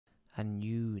A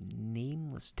new,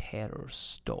 nameless terror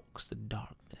stalks the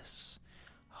darkness.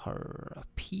 Her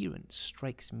appearance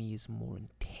strikes me as more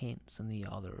intense than the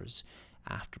others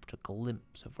after but a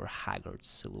glimpse of her haggard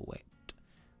silhouette,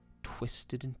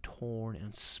 twisted and torn in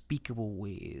unspeakable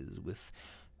ways, with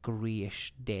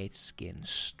greyish dead skin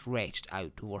stretched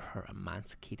out over her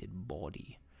emaciated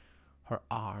body. Her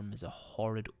arm is a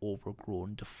horrid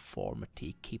overgrown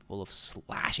deformity capable of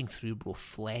slashing through both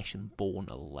flesh and bone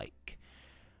alike.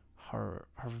 Her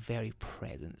very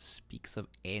presence speaks of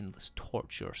endless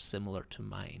torture similar to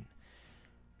mine.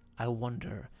 I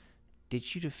wonder, did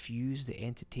she refuse the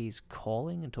entity's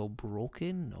calling until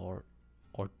broken, or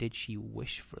did she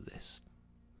wish for this?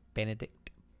 Benedict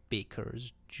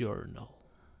Baker's Journal.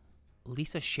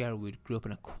 Lisa Sherwood grew up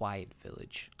in a quiet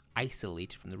village,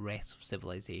 isolated from the rest of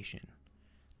civilization.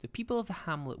 The people of the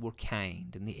hamlet were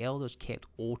kind, and the elders kept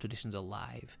old traditions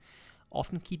alive,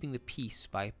 often keeping the peace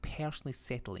by personally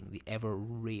settling the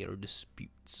ever-rare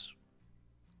disputes.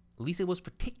 Lisa was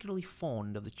particularly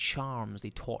fond of the charms they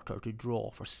taught her to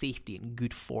draw for safety and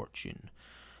good fortune.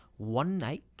 One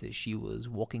night, as she was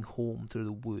walking home through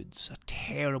the woods, a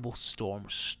terrible storm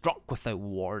struck without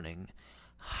warning.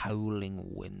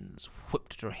 Howling winds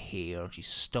whipped at her hair, and she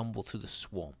stumbled through the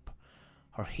swamp.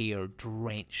 Her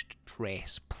hair-drenched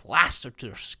dress plastered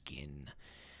to her skin.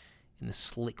 In the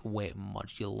slick, wet mud,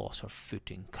 she lost her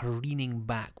footing, careening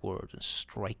backwards and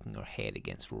striking her head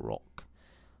against rock.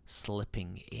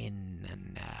 Slipping in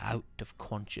and out of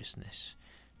consciousness,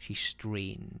 she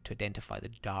strained to identify the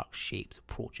dark shapes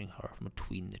approaching her from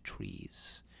between the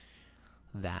trees.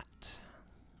 That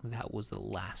was the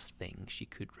last thing she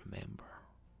could remember.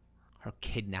 Her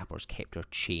kidnappers kept her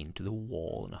chained to the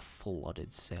wall in a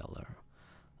flooded cellar.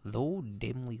 Though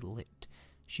dimly lit,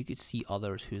 she could see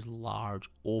others whose large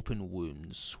open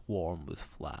wounds swarmed with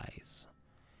flies.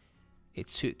 It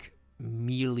took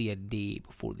merely a day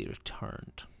before they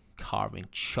returned, carving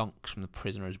chunks from the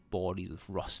prisoners' bodies with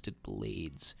rusted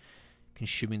blades,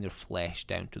 consuming their flesh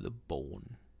down to the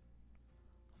bone.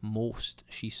 Most,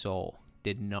 she saw,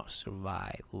 did not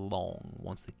survive long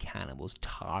once the cannibals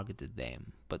targeted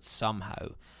them, but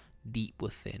somehow, deep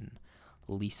within,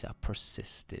 Lisa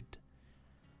persisted.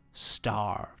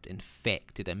 Starved,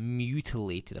 infected, and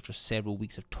mutilated after several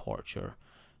weeks of torture,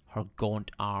 her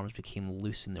gaunt arms became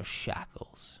loose in their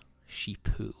shackles. She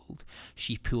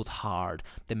pulled hard,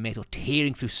 the metal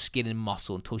tearing through skin and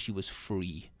muscle until she was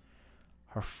free.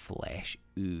 Her flesh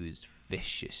oozed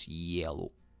vicious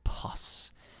yellow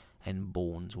pus, and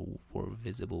bones were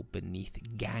visible beneath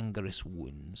gangrenous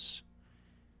wounds.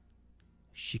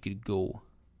 She could go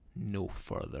no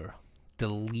further.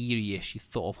 Delirious, she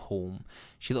thought of home.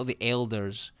 She thought of the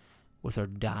elders. With her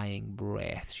dying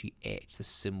breath, she etched the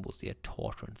symbols they had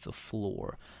taught her into the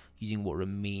floor, using what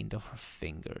remained of her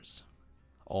fingers.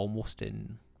 Almost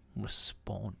in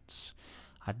response,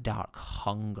 a dark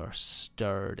hunger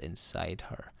stirred inside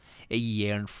her. It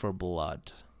yearned for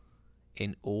blood.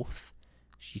 In oath,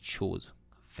 she chose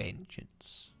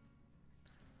vengeance.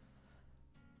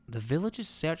 The village's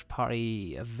search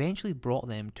party eventually brought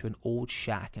them to an old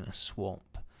shack in a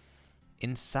swamp.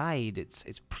 Inside, its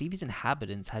previous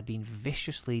inhabitants had been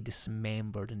viciously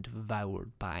dismembered and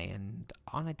devoured by an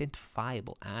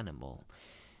unidentifiable animal.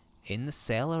 In the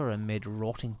cellar, amid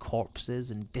rotting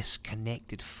corpses and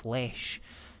disconnected flesh,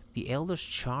 the elders'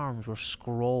 charms were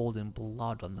scrawled in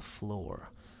blood on the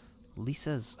floor.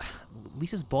 Lisa's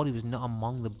body was not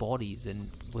among the bodies and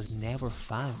was never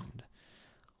found.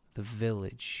 The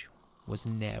village was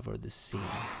never the same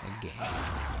again.